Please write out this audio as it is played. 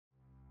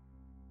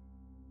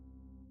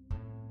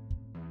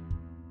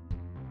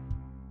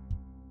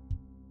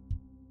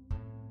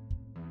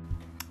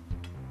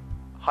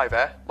Hi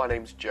there, my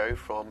name's Joe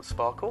from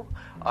Sparkle.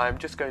 I'm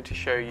just going to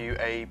show you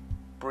a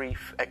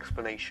brief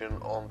explanation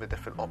on the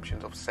different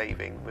options of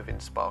saving within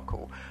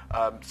Sparkle.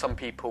 Some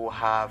people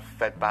have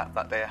fed back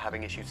that they're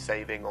having issues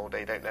saving or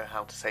they don't know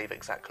how to save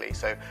exactly,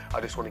 so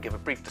I just want to give a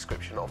brief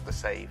description of the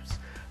saves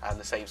and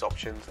the saves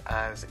options,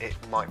 as it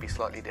might be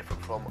slightly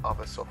different from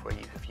other software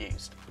you have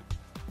used.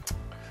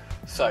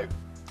 So,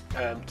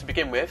 to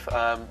begin with,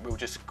 we'll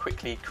just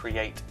quickly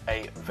create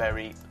a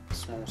very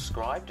small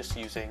scribe just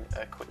using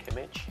a quick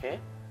image here.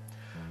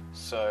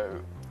 So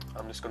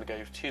I'm just going to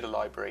go to the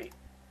library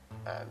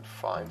and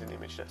find an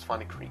image. Let's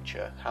find a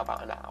creature. How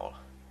about an owl?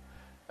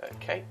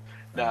 Okay,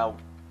 now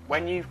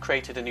when you've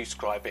created a new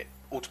scribe, it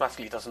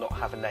automatically does not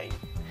have a name.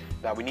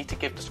 Now we need to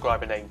give the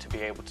scribe a name to be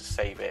able to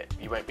save it.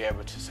 You won't be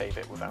able to save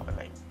it without a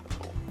name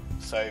at all.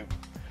 So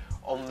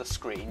on the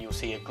screen you'll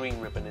see a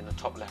green ribbon in the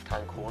top left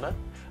hand corner.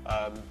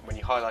 When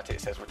you highlight it,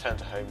 it says return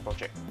to home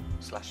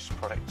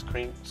project/product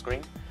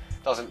screen.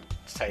 It doesn't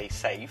say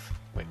save,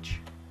 which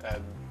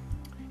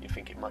you'd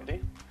think it might do.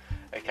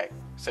 Okay,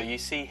 so you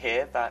see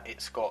here that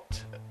it's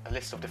got a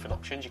list of different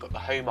options. You've got the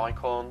home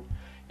icon,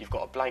 you've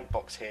got a blank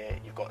box here,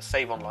 you've got a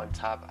save online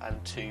tab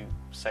and 2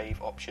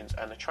 save options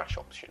and a trash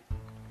option.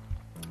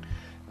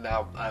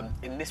 Now,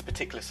 in this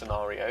particular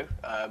scenario,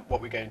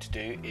 what we're going to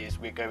do is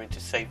we're going to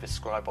save the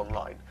scribe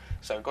online.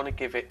 So I'm going to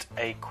give it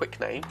a quick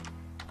name,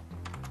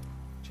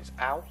 which is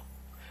owl,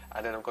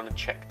 and then I'm going to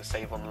check the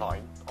save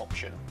online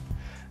option.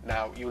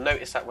 Now, you'll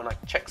notice that when I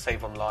check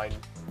save online,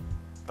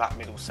 that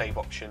middle save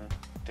option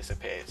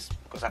disappears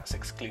because that's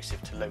exclusive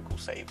to local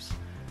saves.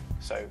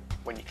 So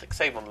when you click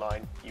save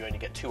online, you only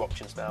get 2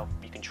 options now.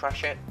 You can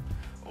trash it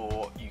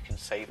or you can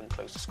save and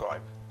close the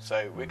scribe.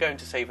 So we're going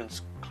to save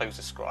and close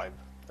the scribe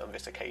on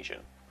this occasion.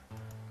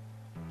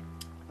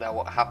 Now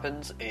what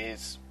happens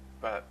is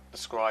the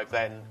scribe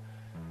then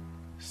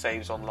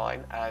saves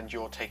online and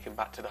you're taken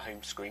back to the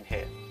home screen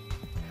here.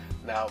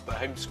 Now the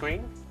home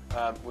screen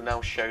will now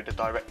show the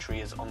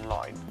directory as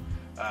online.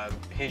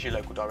 Here's your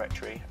local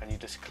directory and you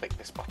just click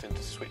this button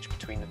to switch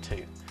between the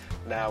 2.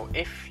 Now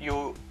if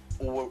you're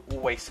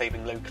always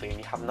saving locally and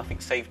you have nothing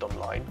saved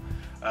online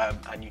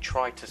and you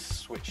try to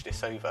switch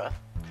this over,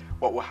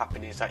 what will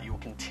happen is that you'll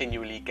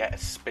continually get a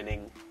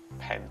spinning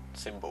pen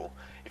symbol.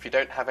 If you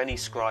don't have any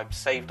scribes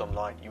saved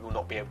online, you will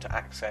not be able to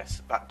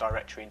access that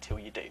directory until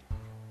you do.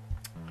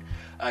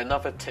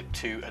 Another tip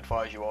to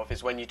advise you of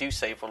is when you do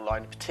save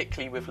online,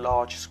 particularly with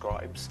large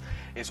scribes,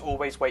 is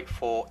always wait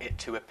for it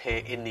to appear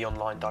in the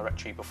online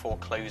directory before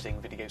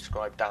closing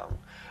VideoScribe down.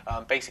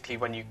 Basically,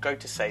 when you go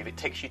to save, it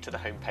takes you to the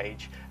home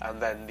page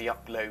and then the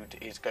upload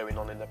is going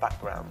on in the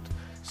background.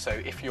 So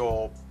if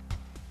you're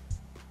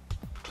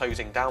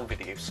closing down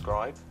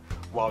VideoScribe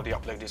while the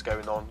upload is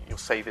going on, your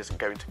save isn't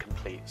going to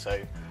complete.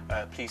 So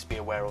please be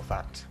aware of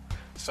that.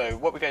 So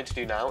what we're going to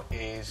do now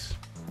is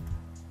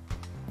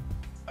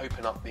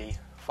open up the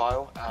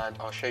file and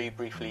I'll show you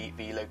briefly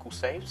the local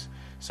saves.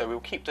 So we'll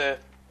keep the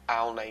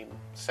owl name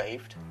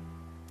saved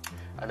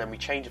and then we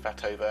change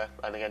that over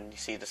and again you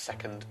see the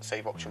second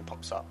save option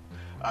pops up.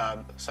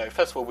 So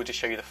first of all we'll just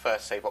show you the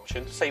first save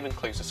option, save and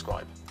close the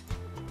scribe.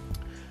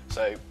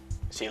 So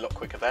see a lot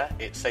quicker there,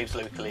 it saves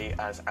locally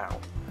as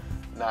owl.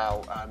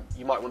 Now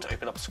you might want to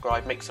open up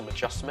Scribe, make some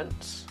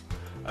adjustments.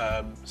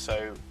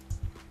 So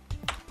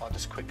I'll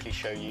just quickly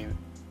show you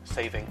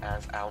saving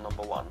as owl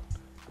number 1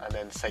 and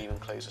then save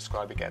and close the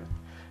scribe again.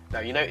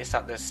 Now you notice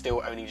that there's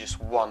still only just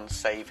 1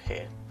 save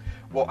here.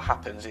 What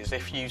happens is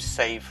if you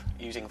save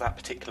using that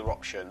particular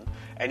option,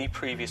 any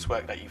previous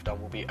work that you've done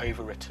will be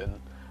overwritten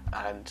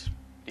and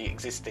the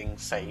existing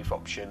save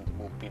option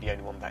will be the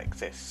only one that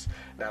exists.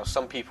 Now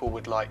some people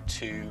would like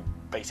to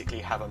basically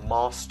have a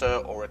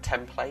master or a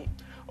template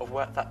of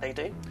work that they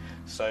do,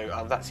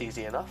 so that's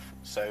easy enough.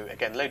 So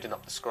again, loading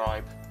up the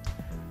scribe,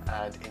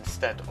 and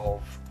instead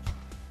of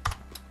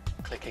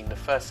clicking the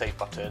first save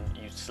button,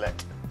 you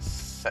select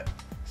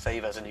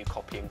save as a new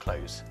copy and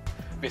close.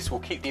 This will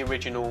keep the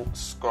original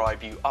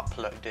scribe you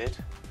uploaded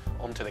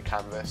onto the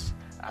canvas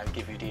and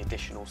give you the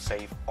additional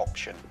save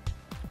option.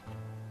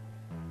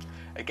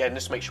 Again,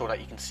 just make sure that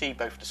you can see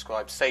both the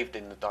scribes saved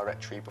in the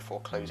directory before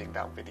closing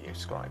down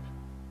VideoScribe.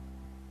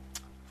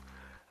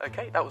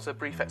 Okay, that was a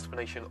brief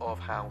explanation of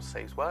how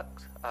saves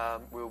work.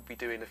 We'll be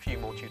doing a few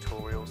more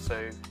tutorials,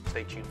 so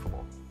stay tuned for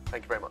more.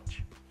 Thank you very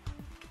much.